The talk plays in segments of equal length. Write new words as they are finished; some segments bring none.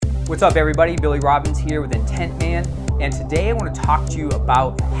What's up, everybody? Billy Robbins here with Intent Man, and today I want to talk to you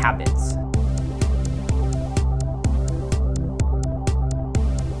about habits.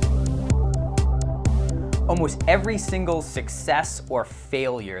 Almost every single success or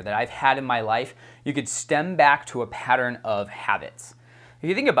failure that I've had in my life, you could stem back to a pattern of habits. If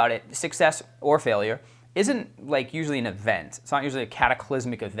you think about it, success or failure isn't like usually an event. It's not usually a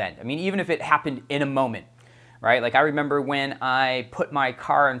cataclysmic event. I mean, even if it happened in a moment, right? Like I remember when I put my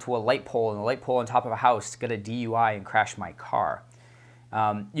car into a light pole and the light pole on top of a house got a DUI and crashed my car.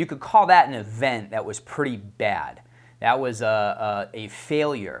 You could call that an event that was pretty bad. That was a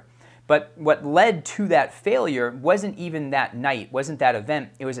failure. But what led to that failure wasn't even that night, wasn't that event.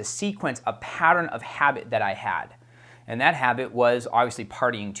 It was a sequence, a pattern of habit that I had. And that habit was obviously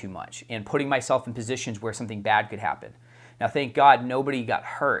partying too much and putting myself in positions where something bad could happen. Now, thank God nobody got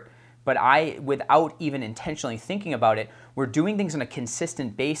hurt. But I, without even intentionally thinking about it, were doing things on a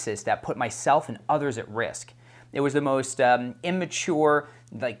consistent basis that put myself and others at risk. It was the most immature,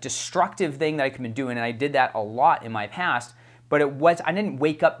 destructive thing that I could be doing, and I did that a lot in my past. But I didn't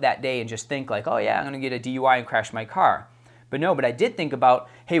wake up that day and just think like, oh yeah, I'm gonna get a DUI and crash my car. But I did think about,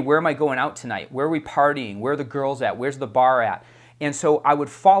 hey, where am I going out tonight? Where are we partying? Where are the girls at? Where's the bar at? And so I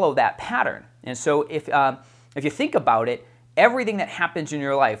would follow that pattern. And so if you think about it, everything that happens in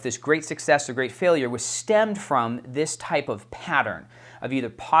your life, this great success or great failure, was stemmed from this type of pattern of either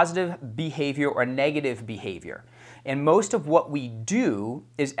positive behavior or negative behavior. And most of what we do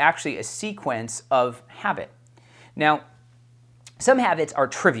is actually a sequence of habit. Now, some habits are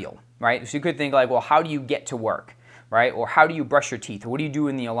trivial, right? So you could think like, well, how do you get to work, right? Or how do you brush your teeth? Or what do you do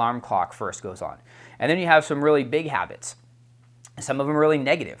when the alarm clock first goes on? And then you have some really big habits. Some of them are really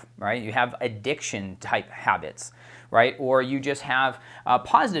negative, right? You have addiction type habits, right? Or you just have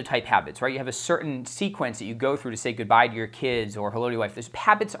positive type habits, right? You have a certain sequence that you go through to say goodbye to your kids or hello to your wife. Those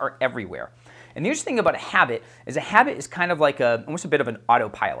habits are everywhere. And the interesting thing about a habit is kind of like almost a bit of an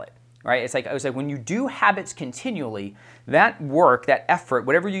autopilot, right? It's like when you do habits continually, that work, that effort,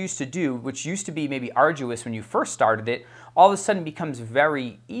 whatever you used to do, which used to be maybe arduous when you first started it, all of a sudden becomes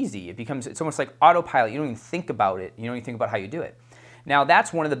very easy. It's almost like autopilot. You don't even think about it. You don't even think about how you do it. Now,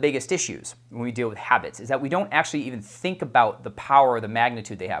 that's one of the biggest issues when we deal with habits, is that we don't actually even think about the power or the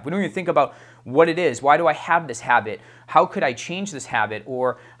magnitude they have. We don't even think about what it is. Why do I have this habit? How could I change this habit?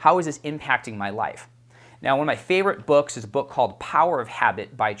 Or how is this impacting my life? Now, one of my favorite books is a book called Power of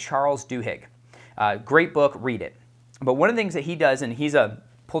Habit by Charles Duhigg. Great book, read it. But one of the things that he does, and he's a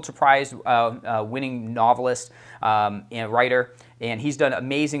Pulitzer Prize winning novelist and writer, and he's done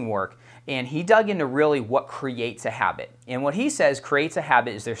amazing work. And he dug into really what creates a habit. And what he says creates a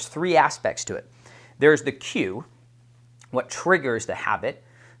habit is there's three aspects to it. There's the cue, what triggers the habit.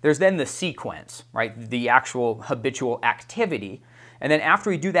 There's then the sequence, right? The actual habitual activity. And then after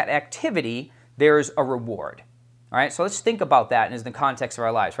we do that activity, there's a reward. All right, so let's think about that in the context of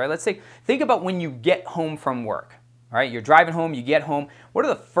our lives, right? Let's think about when you get home from work. All right, you're driving home, you get home. What are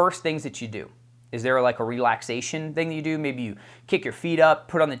the first things that you do? Is there like a relaxation thing that you do? Maybe you kick your feet up,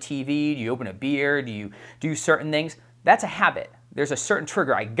 put on the TV, do you open a beer, do you do certain things? That's a habit. There's a certain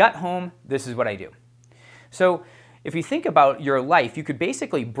trigger. I got home, this is what I do. So if you think about your life, you could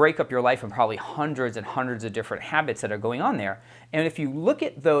basically break up your life in probably hundreds and hundreds of different habits that are going on there. And if you look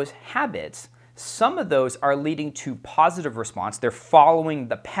at those habits, some of those are leading to positive response. They're following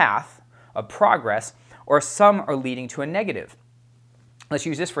the path of progress, or some are leading to a negative. Let's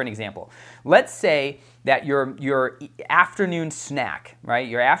use this for an example. Let's say that your afternoon snack, right?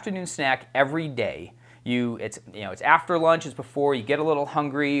 Your afternoon snack every day, it's after lunch, it's before, you get a little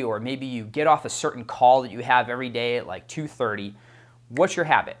hungry, or maybe you get off a certain call that you have every day at like 2:30. What's your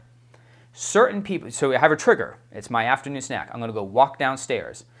habit? Certain people, so I have a trigger. It's my afternoon snack. I'm gonna go walk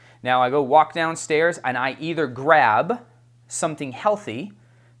downstairs. Now I go walk downstairs and I either grab something healthy,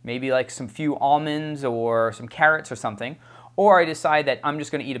 maybe like some few almonds or some carrots or something, or I decide that I'm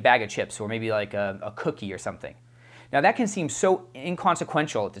just going to eat a bag of chips or maybe like a cookie or something. Now that can seem so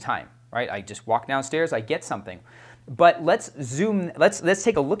inconsequential at the time, right? I just walk downstairs, I get something. But let's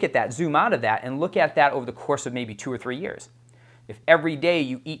take a look at that, zoom out of that, and look at that over the course of maybe 2 or 3 years. If every day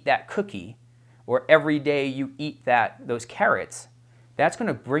you eat that cookie, or every day you eat those carrots, that's going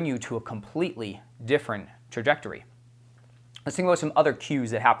to bring you to a completely different trajectory. Let's think about some other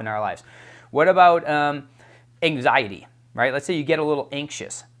cues that happen in our lives. What about anxiety? Right? Let's say you get a little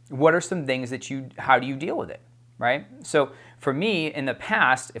anxious. What are some things how do you deal with it, right? So for me, in the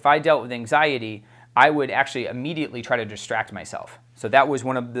past, if I dealt with anxiety, I would actually immediately try to distract myself. So that was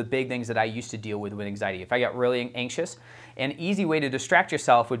one of the big things that I used to deal with anxiety. If I got really anxious, an easy way to distract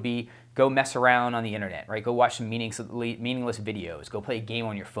yourself would be Go mess around on the internet, right? Go watch some meaningless videos. Go play a game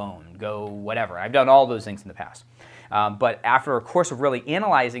on your phone. Go whatever. I've done all those things in the past. But after a course of really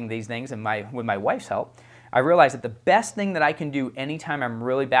analyzing these things and with my wife's help, I realized that the best thing that I can do anytime I'm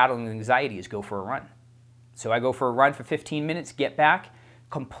really battling anxiety is go for a run. So I go for a run for 15 minutes, get back,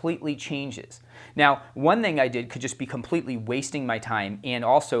 completely changes. Now, one thing I did could just be completely wasting my time and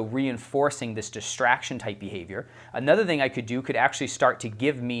also reinforcing this distraction type behavior. Another thing I could do could actually start to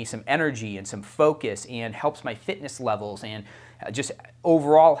give me some energy and some focus and helps my fitness levels and just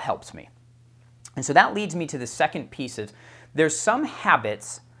overall helps me. And so that leads me to the second piece of there's some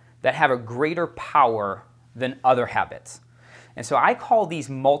habits that have a greater power than other habits. And so I call these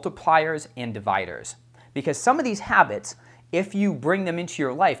multipliers and dividers because some of these habits, if you bring them into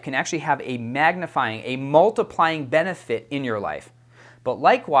your life, can actually have a magnifying, a multiplying benefit in your life. But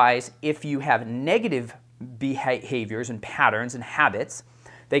likewise, if you have negative behaviors and patterns and habits,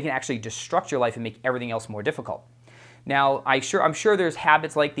 they can actually destruct your life and make everything else more difficult. Now, I'm sure there's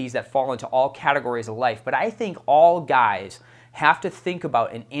habits like these that fall into all categories of life, but I think all guys have to think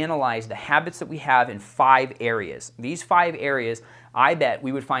about and analyze the habits that we have in 5 areas. These 5 areas, I bet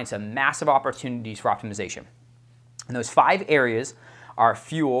we would find some massive opportunities for optimization. And those 5 areas are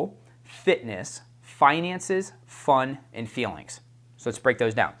fuel, fitness, finances, fun, and feelings. So let's break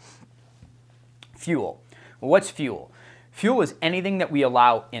those down. Fuel. Well, what's fuel? Fuel is anything that we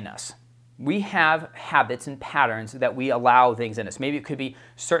allow in us. We have habits and patterns that we allow things in us. Maybe it could be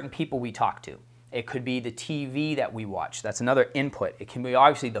certain people we talk to. It could be the TV that we watch. That's another input. It can be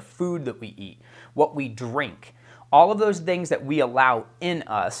obviously the food that we eat, what we drink. All of those things that we allow in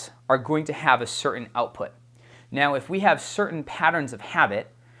us are going to have a certain output. Now, if we have certain patterns of habit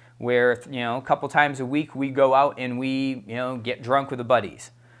where, a couple times a week we go out and we, get drunk with the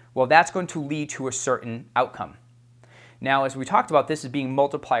buddies, well, that's going to lead to a certain outcome. Now, as we talked about this as being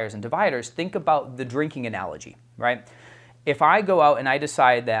multipliers and dividers, think about the drinking analogy, right? If I go out and I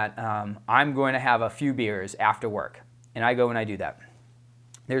decide that I'm going to have a few beers after work, and I go and I do that.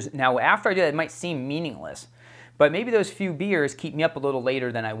 Now, after I do that, it might seem meaningless, but maybe those few beers keep me up a little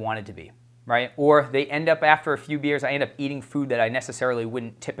later than I wanted to be. Right? Or they end up after a few beers, I end up eating food that I necessarily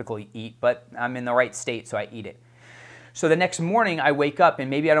wouldn't typically eat, but I'm in the right state, so I eat it. So the next morning I wake up, and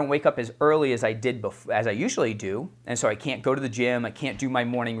maybe I don't wake up as early as I did as I usually do, and so I can't go to the gym, I can't do my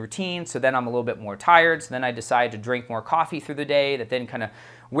morning routine, so then I'm a little bit more tired, so then I decide to drink more coffee through the day that then kind of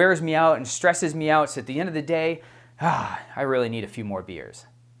wears me out and stresses me out, so at the end of the day, I really need a few more beers.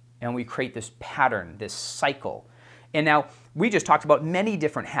 And we create this pattern, this cycle. And now, we just talked about many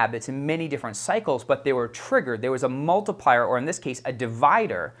different habits and many different cycles, but they were triggered. There was a multiplier, or in this case, a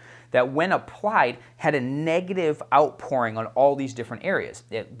divider, that when applied had a negative outpouring on all these different areas.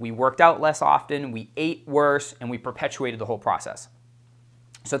 We worked out less often, we ate worse, and we perpetuated the whole process.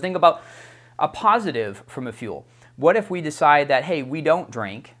 So think about a positive from a fuel. What if we decide that, hey, we don't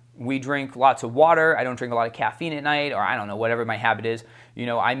drink, we drink lots of water, I don't drink a lot of caffeine at night, or I don't know, whatever my habit is.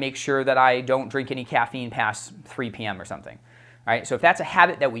 I make sure that I don't drink any caffeine past 3 p.m. or something. All right? So if that's a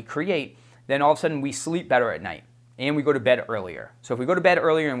habit that we create, then all of a sudden we sleep better at night and we go to bed earlier. So if we go to bed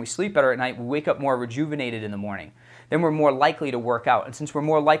earlier and we sleep better at night, we wake up more rejuvenated in the morning. Then we're more likely to work out. And since we're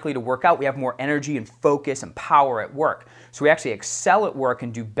more likely to work out, we have more energy and focus and power at work. So we actually excel at work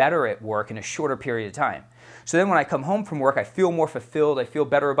and do better at work in a shorter period of time. So then when I come home from work, I feel more fulfilled, I feel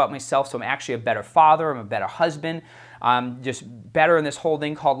better about myself, so I'm actually a better father, I'm a better husband, I'm just better in this whole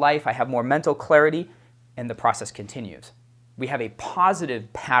thing called life, I have more mental clarity, and the process continues. We have a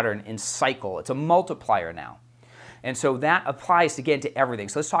positive pattern and cycle. It's a multiplier now. And so that applies, again, to everything.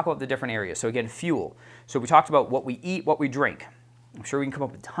 So let's talk about the different areas. So again, fuel. So we talked about what we eat, what we drink. I'm sure we can come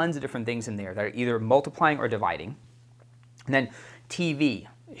up with tons of different things in there that are either multiplying or dividing. And then TV,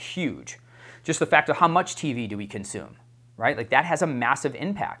 huge. Just the fact of how much TV do we consume, right? Like that has a massive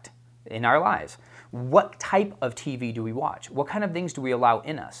impact in our lives. What type of TV do we watch? What kind of things do we allow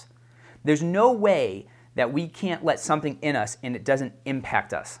in us? There's no way that we can't let something in us and it doesn't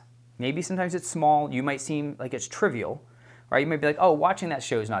impact us. Maybe sometimes it's small. You might seem like it's trivial, right? You might be like, oh, watching that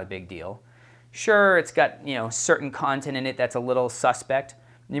show is not a big deal. Sure, it's got certain content in it that's a little suspect.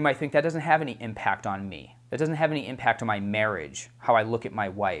 You might think that doesn't have any impact on me. That doesn't have any impact on my marriage, how I look at my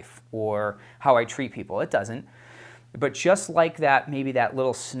wife, or how I treat people. It doesn't. But just like that, maybe that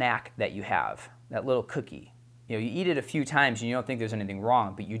little snack that you have, that little cookie, you eat it a few times and you don't think there's anything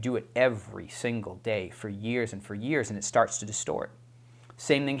wrong, but you do it every single day for years, and it starts to distort.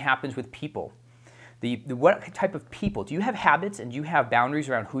 Same thing happens with people. What type of people? Do you have habits and do you have boundaries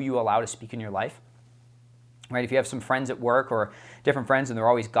around who you allow to speak in your life? Right? If you have some friends at work or different friends and they're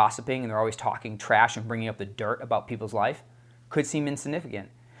always gossiping and they're always talking trash and bringing up the dirt about people's life, could seem insignificant.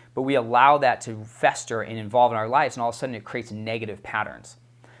 but we allow that to fester and involve in our lives, and all of a sudden it creates negative patterns.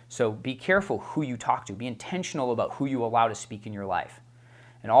 So be careful who you talk to. Be intentional about who you allow to speak in your life.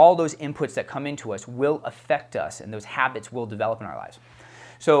 And all those inputs that come into us will affect us, and those habits will develop in our lives.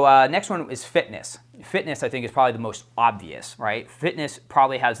 So next one is fitness. Fitness, I think, is probably the most obvious, right? Fitness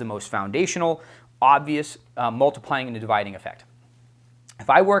probably has the most foundational, obvious multiplying and dividing effect. If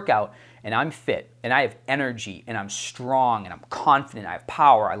I work out and I'm fit and I have energy and I'm strong and I'm confident, I have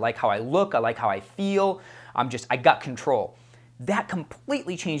power, I like how I look, I like how I feel, I got control, that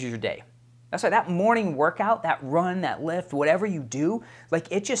completely changes your day. That's why that morning workout, that run, that lift, whatever you do, like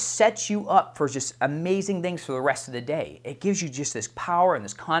it just sets you up for just amazing things for the rest of the day. It gives you just this power and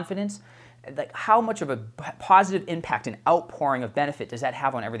this confidence. Like how much of a positive impact and outpouring of benefit does that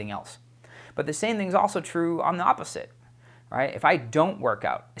have on everything else? But the same thing is also true on the opposite, right? If I don't work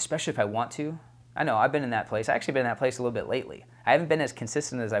out, especially if I want to, I know I've been in that place. I actually been in that place a little bit lately. I haven't been as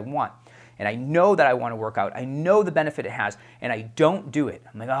consistent as I want. And I know that I want to work out. I know the benefit it has, and I don't do it.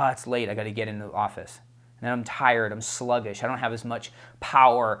 I'm like, oh, it's late. I got to get into the office. And then I'm tired. I'm sluggish. I don't have as much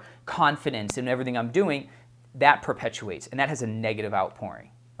power, confidence in everything I'm doing. That perpetuates, and that has a negative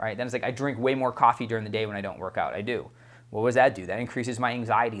outpouring, right? Then it's like I drink way more coffee during the day when I don't work out. I do. What does that do? That increases my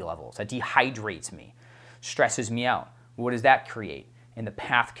anxiety levels. That dehydrates me, stresses me out. What does that create? And the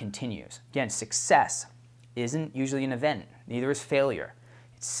path continues. Again, success isn't usually an event. Neither is failure.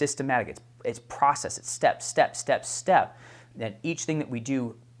 It's systematic. It's process. It's step, step, step, step. And each thing that we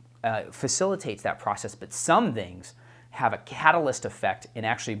do facilitates that process, but some things have a catalyst effect and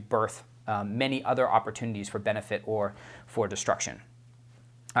actually birth many other opportunities for benefit or for destruction.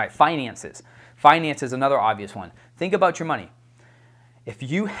 All right, finances. Finance is another obvious one. Think about your money. If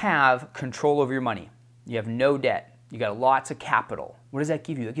you have control over your money, you have no debt, you got lots of capital, what does that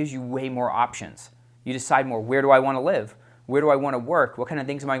give you? That gives you way more options. You decide more, where do I want to live? Where do I want to work? What kind of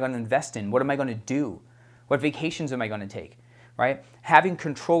things am I going to invest in? What am I going to do? What vacations am I going to take? Right? Having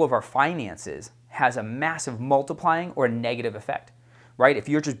control of our finances has a massive multiplying or negative effect. Right? If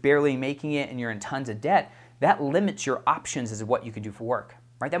you're just barely making it and you're in tons of debt, that limits your options as to what you can do for work.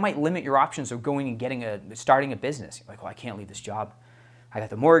 Right? That might limit your options of going and starting a business. You're like, well, I can't leave this job. I got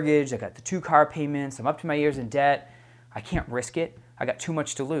the mortgage, I got the 2 car payments, I'm up to my ears in debt. I can't risk it. I got too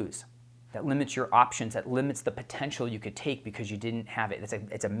much to lose. That limits your options. That limits the potential you could take because you didn't have it.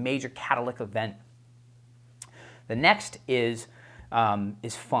 It's a major catalytic event. The next is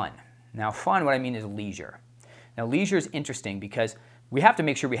fun. Now, fun, what I mean is leisure. Now, leisure is interesting because we have to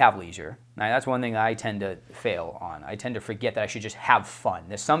make sure we have leisure. Now, that's one thing that I tend to fail on. I tend to forget that I should just have fun.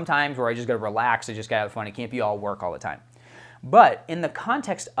 There's some times where I just got to relax. I just got to have fun. It can't be all work all the time. But in the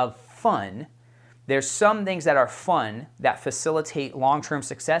context of fun, there's some things that are fun that facilitate long-term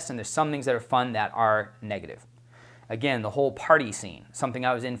success, and there's some things that are fun that are negative. Again, the whole party scene, something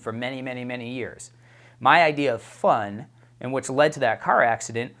I was in for many, many, many years. My idea of fun, and what's led to that car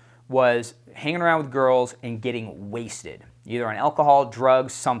accident, was hanging around with girls and getting wasted. Either on alcohol,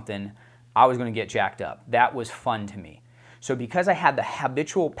 drugs, something, I was going to get jacked up. That was fun to me. So because I had the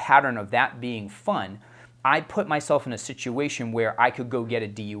habitual pattern of that being fun, I put myself in a situation where I could go get a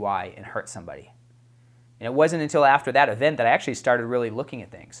DUI and hurt somebody. And it wasn't until after that event that I actually started really looking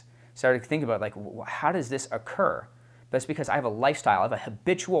at things. Started thinking about, like, how does this occur? But it's because I have a lifestyle, I have a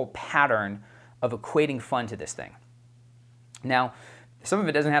habitual pattern of equating fun to this thing. Now, some of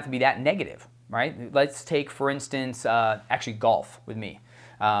it doesn't have to be that negative, right? Let's take, for instance, actually golf with me.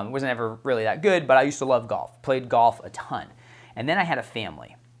 It wasn't ever really that good, but I used to love golf. Played golf a ton. And then I had a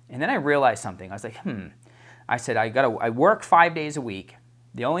family. And then I realized something. I was like, I said, I work 5 days a week.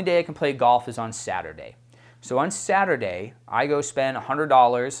 The only day I can play golf is on Saturday. So on Saturday, I go spend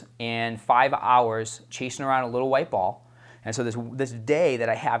 $100 and 5 hours chasing around a little white ball. And so this day that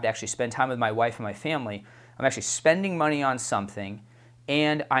I have to actually spend time with my wife and my family, I'm actually spending money on something,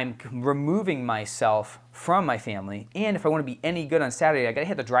 and I'm removing myself from my family. And if I want to be any good on Saturday, I got to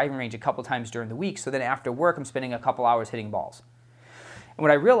hit the driving range a couple times during the week. So then after work, I'm spending a couple hours hitting balls. And what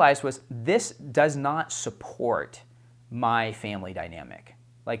I realized was this does not support my family dynamic.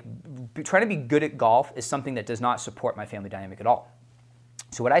 Like, trying to be good at golf is something that does not support my family dynamic at all.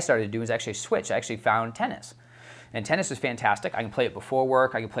 So what I started to do is actually switch. I actually found tennis. And tennis is fantastic. I can play it before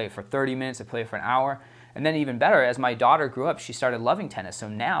work. I can play it for 30 minutes. I play it for an hour. And then even better, as my daughter grew up, she started loving tennis. So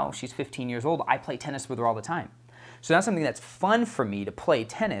now she's 15 years old. I play tennis with her all the time. So that's something that's fun for me to play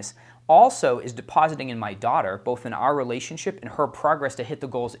tennis. Also is depositing in my daughter, both in our relationship and her progress to hit the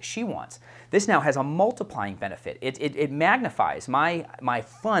goals that she wants. This now has a multiplying benefit. It magnifies my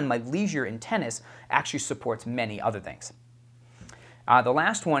fun, my leisure in tennis actually supports many other things. The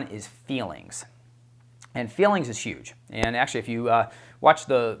last one is feelings. And feelings is huge. And actually, if you watch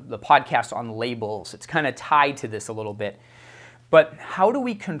the podcast on labels. It's kind of tied to this a little bit. But how do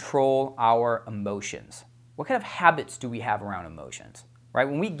we control our emotions? What kind of habits do we have around emotions? Right?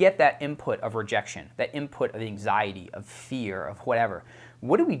 When we get that input of rejection, that input of anxiety, of fear, of whatever,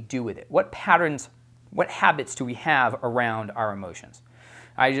 what do we do with it? What patterns, what habits do we have around our emotions?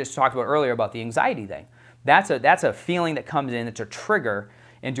 I just talked about earlier about the anxiety thing. That's a feeling that comes in, it's a trigger,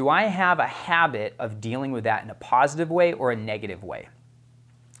 and do I have a habit of dealing with that in a positive way or a negative way?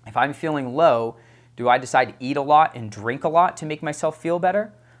 If I'm feeling low, do I decide to eat a lot and drink a lot to make myself feel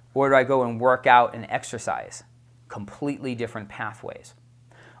better? Or do I go and work out and exercise? Completely different pathways.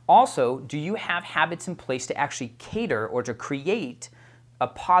 Also, do you have habits in place to actually cater or to create a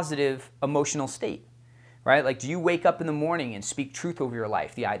positive emotional state? Right? Like, do you wake up in the morning and speak truth over your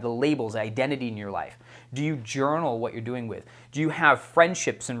life, the labels, the identity in your life? Do you journal what you're doing with? Do you have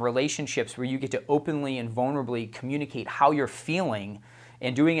friendships and relationships where you get to openly and vulnerably communicate how you're feeling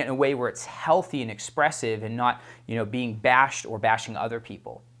and doing it in a way where it's healthy and expressive and not, being bashed or bashing other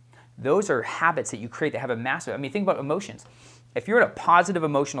people? Those are habits that you create that have a massive, think about emotions. If you're in a positive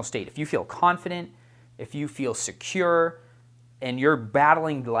emotional state, if you feel confident, if you feel secure, and you're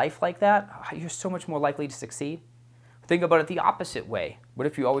battling life like that, you're so much more likely to succeed. Think about it the opposite way. What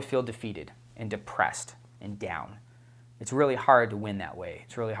if you always feel defeated and depressed and down? It's really hard to win that way.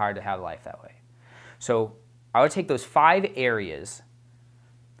 It's really hard to have life that way. So I would take those 5 areas: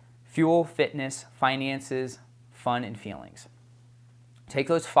 fuel, fitness, finances, fun, and feelings. Take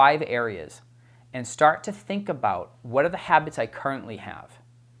those 5 areas and start to think about, what are the habits I currently have?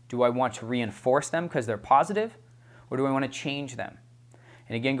 Do I want to reinforce them because they're positive? Or do I want to change them?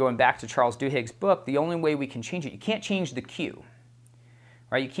 And again, going back to Charles Duhigg's book, the only way we can change it, you can't change the cue,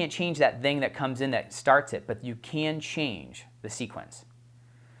 right? You can't change that thing that comes in that starts it, but you can change the sequence.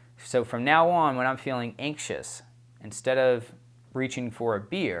 So from now on, when I'm feeling anxious, instead of reaching for a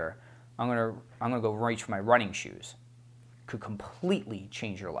beer, I'm gonna go reach for my running shoes. Could completely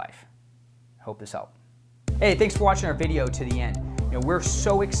change your life. Hope this helped. Hey, thanks for watching our video to the end. We're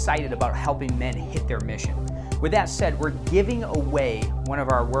so excited about helping men hit their mission. With that said, we're giving away one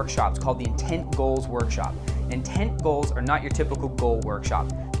of our workshops called the Intent Goals Workshop. Intent goals are not your typical goal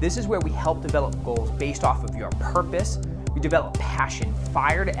workshop. This is where we help develop goals based off of your purpose. We develop passion,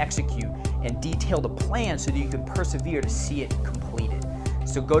 fire to execute, and detail the plan so that you can persevere to see it completed.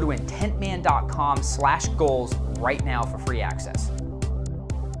 So go to intentman.com/goals right now for free access.